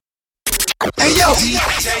Hey yo,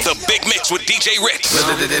 The Big Mix with DJ Ritz.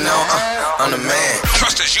 I'm the man.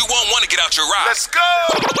 Trust us, you won't want to get out your ride. let's go.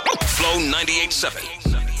 Flow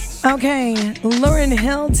 98.7. Okay, Lauryn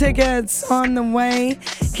Hill tickets on the way.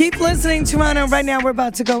 Keep listening, Toronto. Right now, we're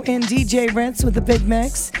about to go in DJ Ritz with the Big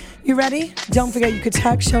Mix. You ready? Don't forget you could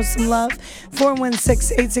text, show some love.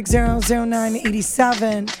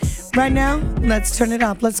 416-860-0987. Right now, let's turn it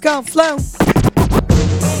up. Let's go, Flow.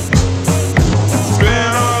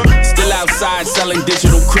 Still outside selling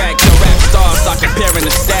digital crack. No rap stars start comparing the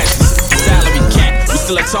stats. Salary cap, we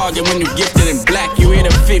still a target when you gifted in black. You hear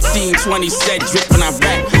the 15, 20 set drip when I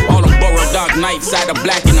rap. All them borrowed dark nights, I had the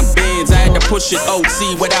black in the bins. I had to push it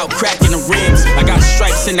OT without cracking the rims. I got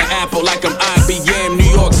stripes in the apple like I'm IBM.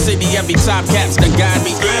 New York City, every top caps that guide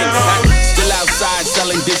me in. Still outside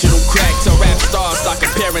selling digital crack. Till rap stars start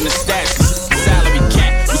comparing the stats. Salary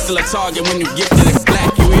cap, we still a target when you gifted in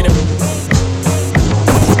black. You hear the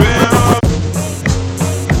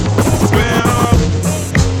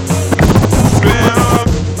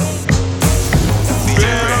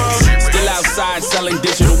selling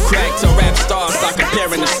digital crack till rap stars start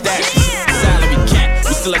comparing the stats. Salary cap, we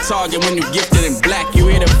still a target when you gifted in black. You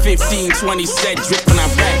hear the 15, 20 set drip when I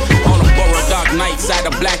rap. All them borrowed dark nights, I had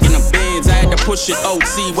the black in the bins. I had to push it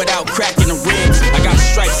OT without cracking the rims. I got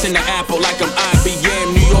stripes in the apple like I'm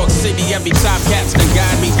IBM. New York City, every top caps that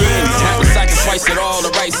guide me in. Had to sacrifice it all to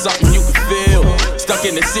write something you can feel. Stuck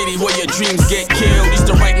in the city where your dreams get killed. Used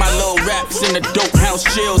to write my little raps in the dope house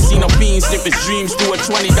chill. Seen no beans sniff his dreams through a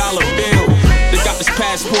 $20 bill. They got this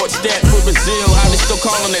passport stamp for Brazil. How they still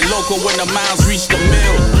calling it local when the miles reach the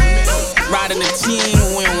mill? Riding the team,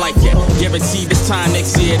 we don't like that. Guaranteed this time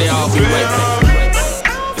next year they all be right back.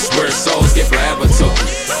 It's where souls get forever took.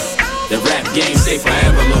 The rap game stay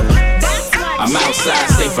forever look. I'm outside,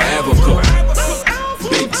 stay forever cook.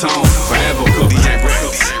 Big tone, forever cook.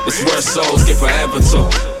 It's where souls get forever took.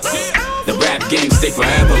 The rap game stay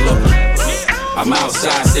forever look. I'm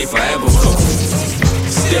outside, stay forever cook.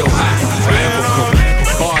 Still high, forever cool.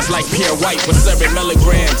 Bars like pure white with 7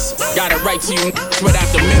 milligrams. Got it right to you without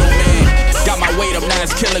the middleman. Got my weight up, now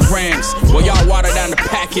it's kilograms. Well, y'all water down the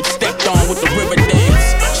packet, stepped on with the river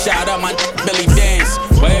dance. Shout out my Billy Dance.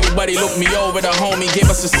 Where everybody look me over, the homie give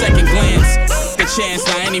us a second glance. The chance,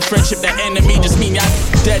 now any friendship that ended me just mean y'all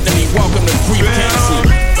dead to me. Welcome to grief counseling.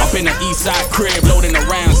 Up in the east side crib, loading the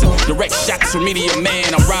rounds. And direct shots from me to your man,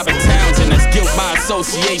 I'm Robert Townsend. That's guilt by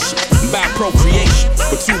association, by procreation.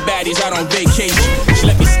 With 2 baddies out on vacation. She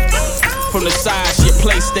let me from the side, she a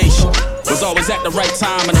PlayStation. Was always at the right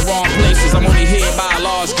time in the wrong places. I'm only here by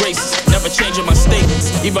Allah's graces. Never changing my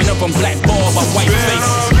statements, even if I'm blackballed by white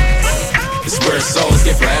faces. It's where souls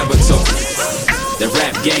get forever took. The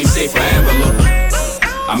rap game stay forever look.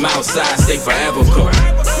 I'm outside, stay forever cook.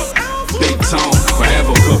 Big tone,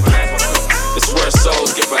 forever cook. It's where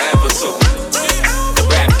souls get forever took. The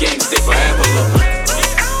rap game stay forever look.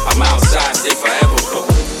 I'm outside, stay forever cook.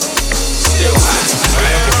 Still high,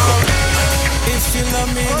 forever cook. If you love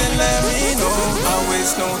me, then let me know. I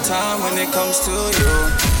waste no time when it comes to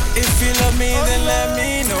you. If you love me, then let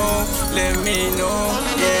me know. Let me know,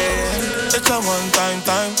 yeah. It's a one-time.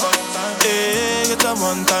 Yeah, it's a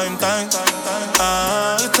one-time.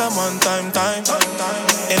 It's a one-time.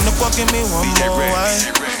 And the fuck give me one more wine.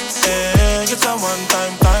 Yeah, it's a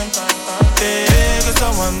one-time. Yeah, it's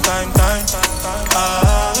a one-time.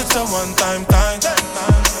 It's a one-time.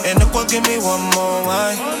 And the fuck give me one more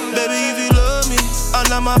wine. Baby, if you love me,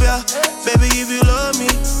 Allah my bia. Baby, if you love me,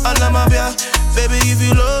 Allah my bia. Baby, if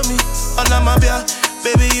you love me, Allah my bia.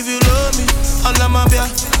 Baby, if you love me, Allah my bia.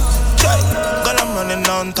 Girl, I'm running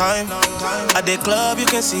on time. At the club, you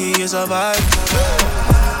can see it's a vibe.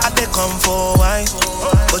 I they come for wine,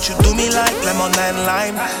 but you do me like lemon and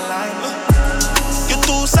lime. You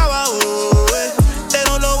too sour, oh, eh. They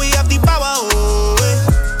don't know we have the power, oh, eh.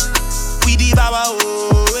 We devour,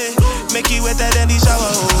 oh, eh. Make you wetter than the shower,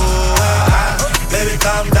 oh, eh. Baby,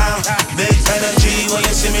 calm down. Big energy when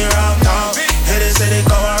you see me round town. Haters say they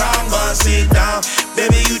come around, but sit down.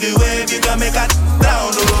 Baby, you the wave, you can make a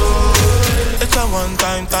down, oh. It's a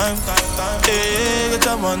one-time. Yeah, it's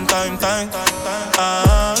a one-time. It's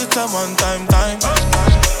a one-time.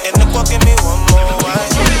 And the fuck give me one more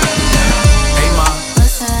wine. Hey ma,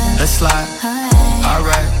 let's slide.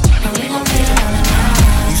 Alright.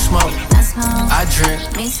 You smoke, I drink.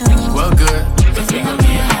 Well good.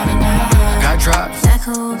 Got drops,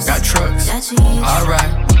 got trucks.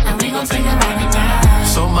 Alright.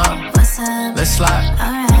 So ma, let's slide.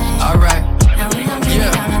 Alright.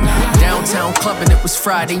 Yeah. Downtown club and it was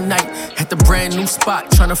Friday night. At the brand new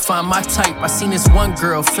spot, tryna find my type. I seen this one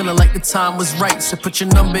girl, feeling like the time was right. So put your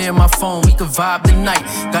number in my phone, we could vibe tonight.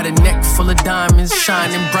 Got a neck full of diamonds,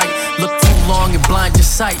 shining bright. Look too long and blind your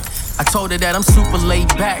sight. I told her that I'm super laid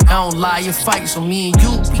back, I don't lie and fight. So me and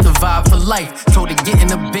you, we can vibe for life. Told her get in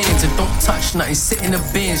the Benz and don't touch nothing, sit in the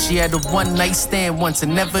Benz. She had a one night stand once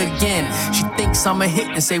and never again. She thinks I'm a hit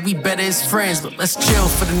and say we better as friends, but let's chill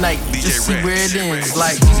for the night, just see where it ends.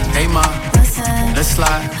 Like, hey ma, let's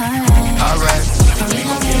slide, alright.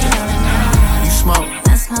 You smoke,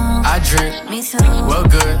 I drink, me too. Well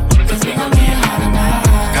good,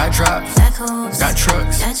 got drops, got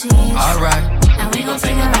trucks, alright. Now we gon'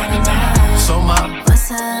 figure out tonight. So mom,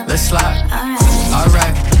 let's slide,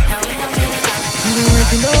 alright. You been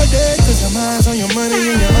working all day, cause your mind's on your money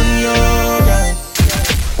and you're on your grind.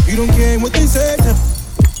 You don't care what they say,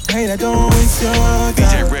 hey, that don't waste your time.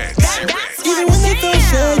 DJ Ritz. Even when they throw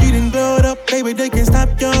shade, you didn't blow it up, baby, they can't stop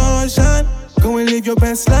your shine. Go and live your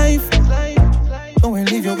best life. Go and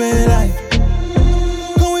live your best life.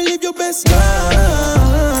 Go and live your best life.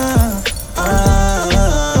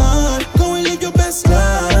 Go and live your best life.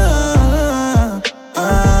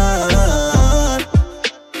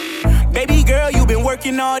 Baby girl, you been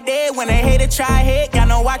working all day. When a hater try hit, y'all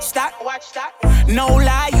know watch that. No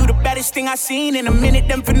lie, you the baddest thing I seen. In a minute,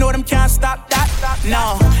 them for know them can't stop that.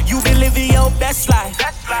 No, you been living your best life.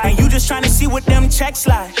 And you just tryna see what them checks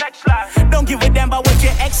like. Don't give a damn about what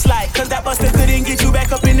your ex like. Cause that buster couldn't get you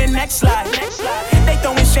back up in the next life. They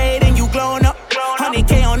throwing shade and you glowing up.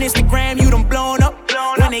 100K on Instagram, you done blown up.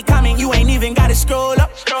 When they comment, you ain't even gotta scroll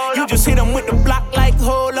up. You just hit them with the block like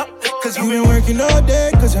hold up. Cause you been working all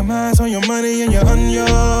day, cause your mind's on your money and you're on your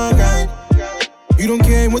grind. You don't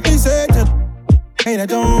care what they say, hey, that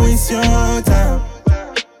don't waste your time.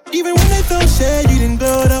 Even when they throw shade, you didn't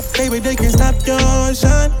blow it up, baby, they can't stop your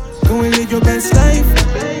shine. Go and live your best life.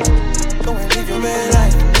 Go and live your best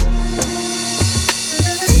life.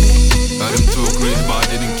 Heard him talk grease, but I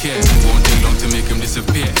didn't care. It won't take long to make him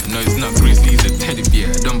disappear. No, it's not grizzly, he's a teddy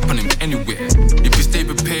bear. Don't put him anywhere. If you stay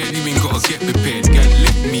prepared, you ain't gotta get prepared. Girl,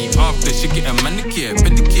 lick me after she get a manicure,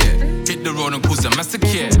 pedicure. Hit the road and cause a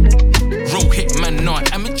massacre. Road hit man,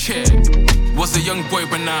 not amateur. Was a young boy,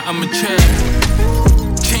 but now I'm mature.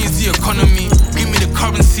 Change the economy, give me the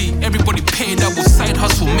currency. Everybody pay, that was side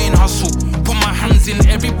hustle, main hustle. Put my hands in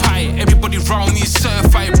every pie. Everybody round me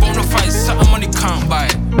certified, bonafide, something money can't buy.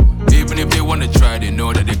 Even if they wanna try, they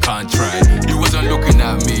know that they can't try. You wasn't looking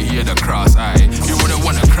at me, he had a cross eye. You wouldn't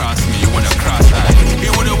wanna cross me, you wanna cross eye.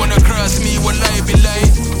 You wouldn't wanna cross me, when lie be lie.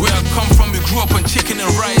 Where I come from, we grew up on chicken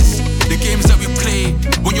and rice. The games that we play,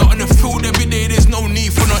 when you're on the field every day, there's no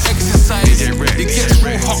need for no exercise. It gets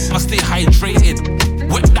real hot, I stay hydrated.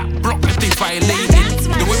 Wet that block if they violated.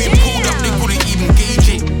 The way we pulled up, they couldn't even gauge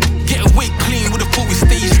it. Get away clean, would've thought we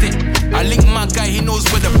staged it. I link my guy, he knows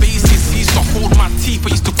where the base is. He used to hold my teeth,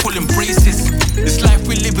 I used to call him braces. This life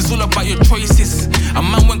we live is all about your choices. A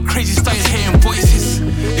man went crazy, started hearing voices.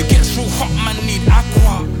 It gets real hot, man need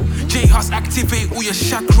aqua. J-House activate all your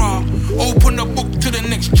chakra. Open the book to the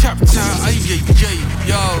next chapter. Ay,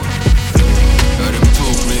 yo. Heard him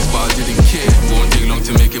talk grease, but I didn't care. Won't take long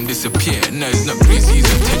to make him disappear. No, it's not crazy, he's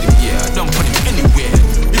a teddy bear. Don't put him anywhere.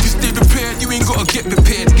 If you stay prepared, you ain't gotta get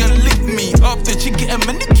prepared. Girl, lick me after she get a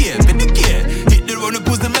manicure, pedicure. Hit the road and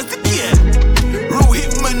cause the massacre. Roll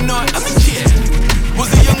hit man, not I'm a chair. Was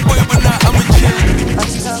a young boy, but now I'm a chair.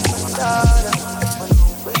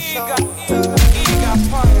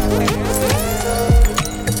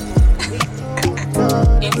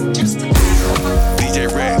 DJ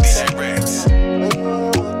Ritz.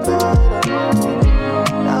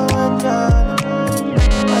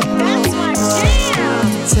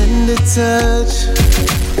 Tender touch,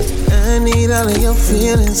 I need all of your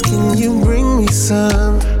feelings. Can you bring me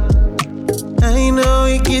some? I know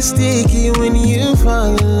it gets sticky when you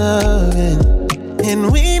fall in love,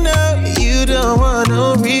 and we know you don't want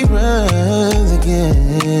no reruns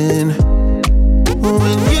again.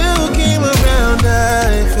 When you came around,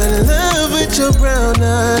 I fell in love with your brown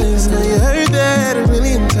eyes. Now you heard that a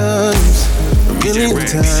million times.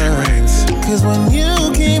 Cause when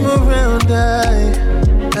you came around,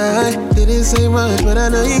 I didn't say much, but I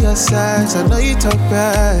know you got size. I know you talk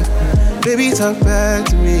back, baby, talk back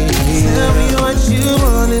to me. Tell me what you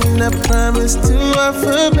want and I promise to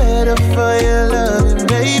offer better for your loving,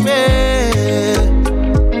 baby.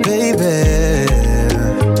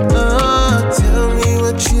 Oh, tell me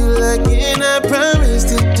what you like and I promise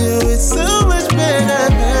to do it so much better.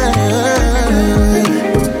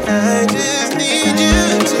 I just need you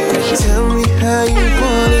to tell me how you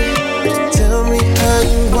want it. Tell me how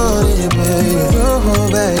you want it, baby. Don't hold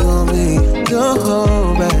back on me. Don't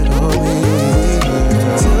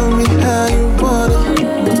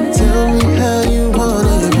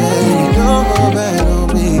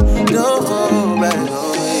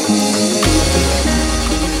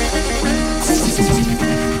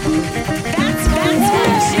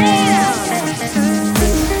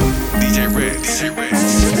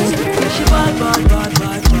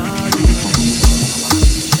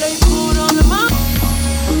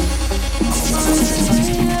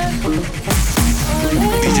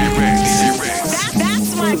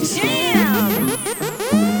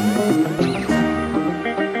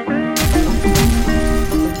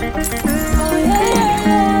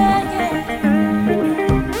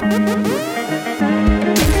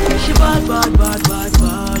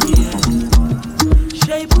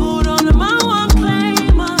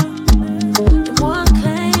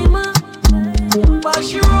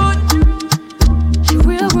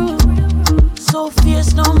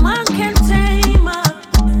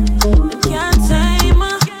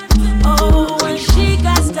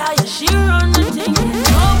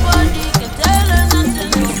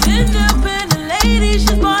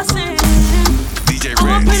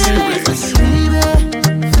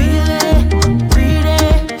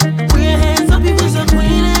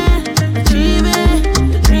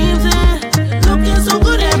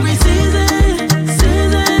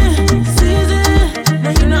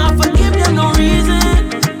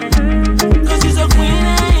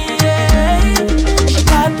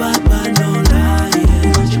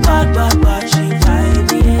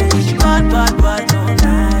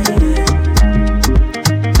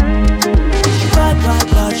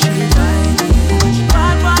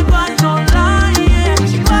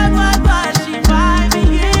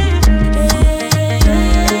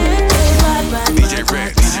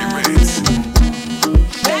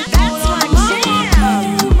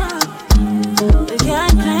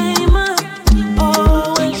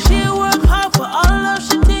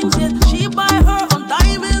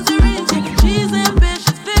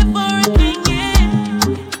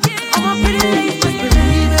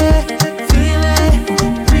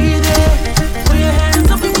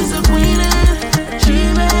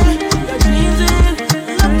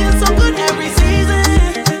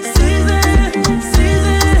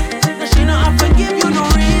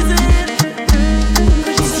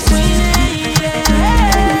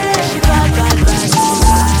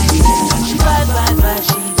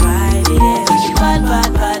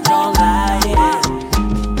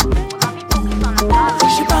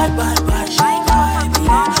bad, bad, bad. She bad,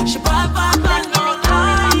 yeah. She bad, bad, bad. She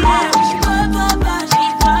bad, bad, bad. She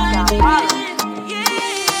bad, yeah.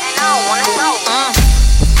 And I don't wanna know.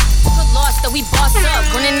 Good Lord, so we boss up.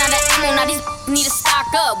 Running out of ammo, now these need to stock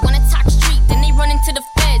up. Wanna talk street, then they run into the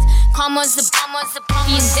feds. Karma's the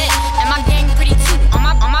being dead. And my gang pretty too. On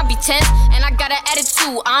my B10s, and I got an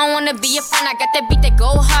attitude. I don't wanna be your friend. I got that beat that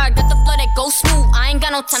go hard, got the flow that go smooth. I ain't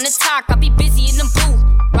got no time to talk. I be busy in the booth.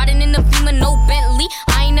 Riding in the Beamer, no Bentley.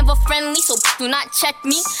 I ain't never friendly, so do not check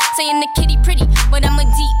me. Saying the kitty pretty, but I'm a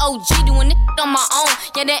DOG doing it on my own.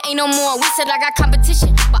 Yeah, there ain't no more. We said I got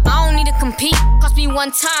competition, but I don't need to compete. Cost me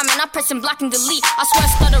one time, and I'm pressing block and delete. I swear I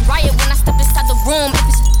start a riot when I step inside the room. If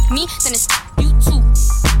it's me, then it's you too.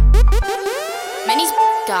 Man, these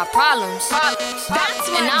got problems,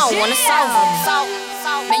 and I don't wanna solve them.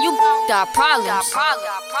 Man, you got problems.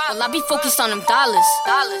 Well, I be focused on them dollars.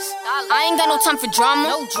 I ain't got no time for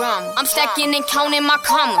drama. I'm stacking and counting my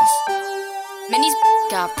commas. Man, these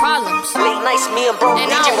got problems, and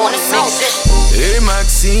I don't wanna solve them. Hey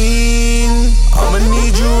Maxine, I'ma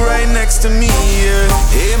need you right next to me, yeah.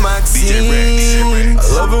 Hey Maxine, I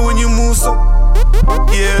love it when you move so,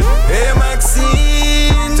 yeah. Hey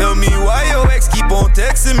Maxine, tell me why your ex keep on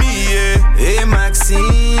texting me, yeah. Hey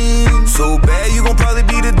Maxine, so bad you gon' probably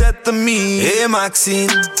be the death of me. Hey Maxine,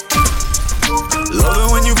 love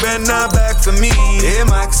it when you bend that back for me. Hey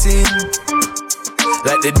Maxine,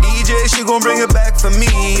 like the DJ, she gon' bring it back for me.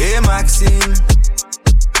 Hey Maxine,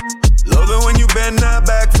 love it when you bend that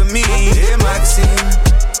back for me. Hey Maxine,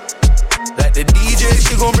 like the DJ,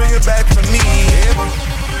 she gon' bring it back for me. Hey,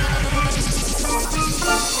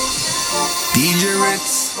 DJ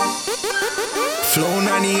Ritz, Flow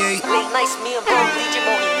 98. Late nights, me and bro, DJ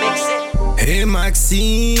Money mix it. Hey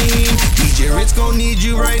Maxine, DJ Ritz gon' need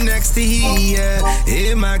you right next to he, yeah.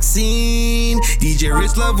 Hey Maxine, DJ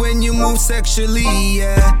Ritz love when you move sexually,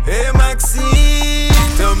 yeah. Hey Maxine,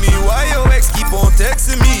 tell me why your ex keep on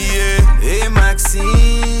texting me, yeah. Hey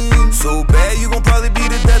Maxine, so bad you gon' probably be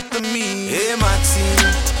the death of me. Hey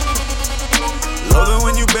Maxine, love it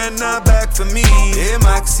when you bend that back for me. Hey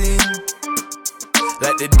Maxine,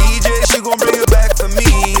 like the DJ, she gon' bring it back for me.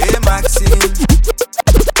 Hey Maxine,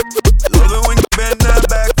 love it when you bend that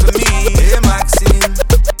back for me. Hey Maxine,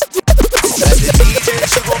 like the DJ,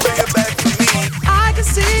 she gon' bring it back for me. I can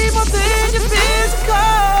see more than your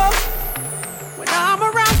physical. When I'm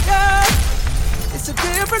around you, it's a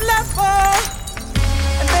different level.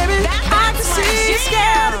 And baby, I can see you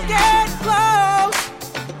scared of getting close.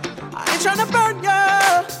 I ain't tryna burn you.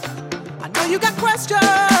 I know you got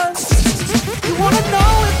questions. You wanna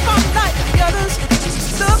know if I'm like the others,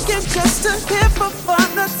 looking just to hit for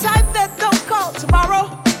fun, the type that don't call tomorrow.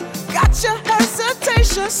 Got your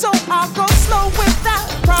hesitation, so I'll go slow without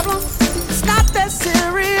a problem. It's not that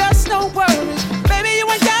serious, no worries. Baby, you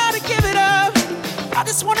ain't gotta give it up. I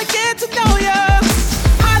just wanna get to know you.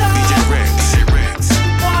 I don't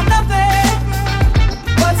want nothing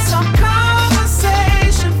but some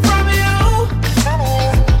conversation from you.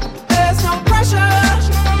 There's no pressure.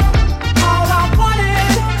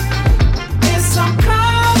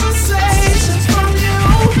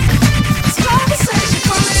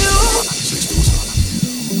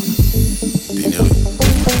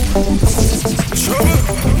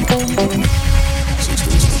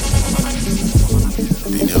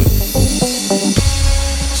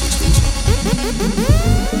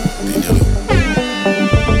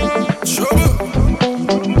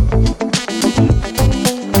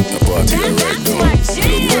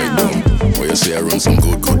 Some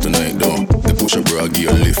good tonight though. They push a bra, give you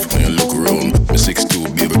a lift when you look around. Me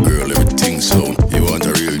 6'2", baby girl, everything sound. You want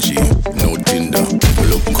a real G, no Tinder.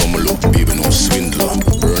 Come look, baby, no swindler.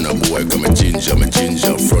 Burn a boy, got me ginger.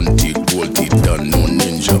 Front teeth, gold teeth, done, no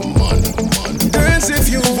ninja, man. Dance if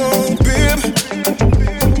you want, babe.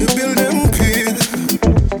 You build them pig.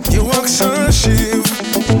 You walk some shiv.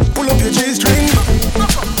 Pull up your G-string.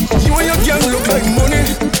 You and your gang look like money.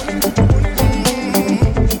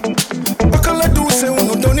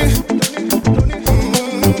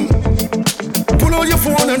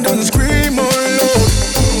 And don't scream all loud.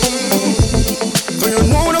 So you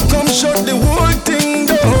know to come shut the whole thing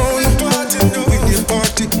down. We need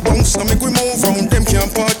party, bounce and make we move round. Them can't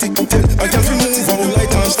party. Tell I can't move out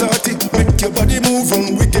light and start it. Make your body move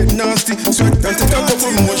round, we get nasty. Sweat and take a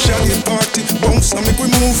couple more shot in party. Bounce and make we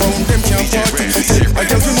move round. Them can't party. Tell I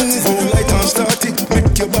can't move out light and start it.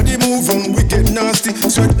 Make your body move round, we get nasty.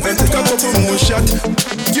 Sweat and take a couple more shot.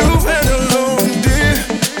 You've had a long day.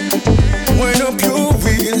 Wind up your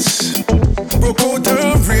wheels, broke out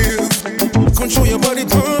the rib. Control your body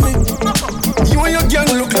for me. You and your gang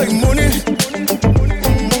look like money.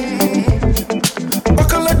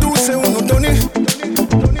 Buckle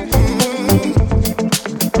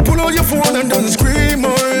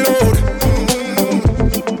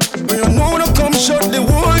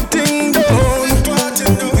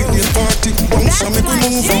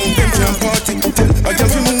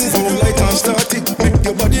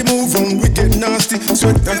party.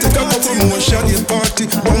 Sweat and take a couple more shot at party.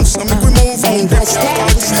 Bounce and make we move on. What's that?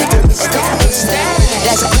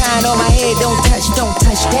 That's a crown on my head. Don't touch that.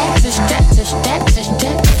 Touch that.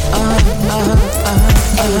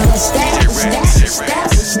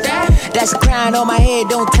 What's that? That's a crown on my head.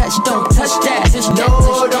 Don't touch that.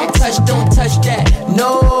 No, don't touch that.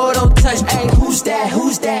 No, don't touch. Hey, who's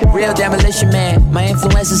that? Real demolition man. My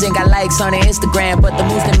influencers ain't got likes on their Instagram, but the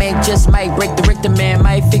moves they make just might break the Richter man.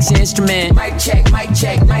 Might fix your instrument. Mic check.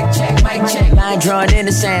 Line drawn in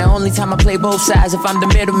the sand. Only time I play both sides if I'm the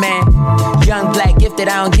middleman. Young black gifted,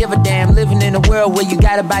 I don't give a damn. Living in a world where you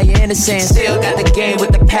gotta buy your innocence. Still got the game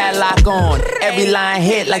with the padlock on. Every line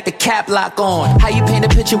hit like the cap lock on. How you paint a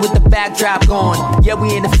picture with the backdrop gone? Yeah,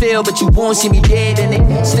 we in the field, but you won't see me dead in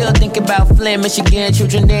it. Still think about Flint, Michigan,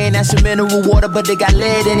 children there, and that's some mineral water, but they got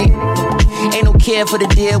lead in it. Ain't no care for the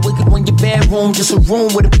deal, wicked when your bedroom, just a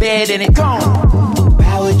room with a bed in it. Gone.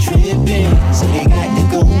 Power tripping, so they got to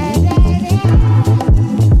go.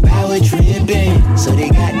 Power tripping, so they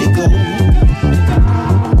got to go.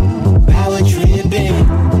 Power tripping,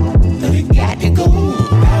 so they got to go.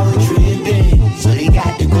 Power tripping, so they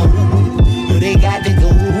got to go. No, they got to go.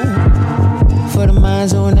 For the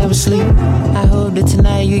minds who will never sleep, I hope that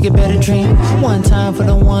tonight you get better dreams. One time for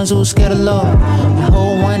the ones who are scared of law. I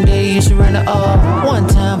hope one day you surrender all. One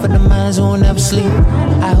time for the minds who will never sleep.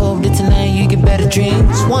 I hope that tonight you get better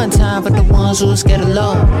dreams. One time for the ones who are scared of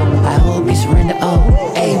law. I hope you surrender all.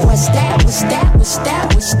 Hey, what's that?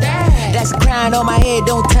 That's a crown on my head.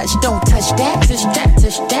 Don't touch that.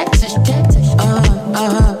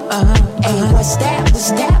 Hey, what's that?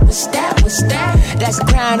 That's a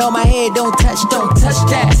crown on my head. Don't touch that.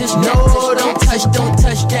 No, don't touch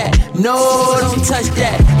that. No, don't touch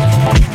that.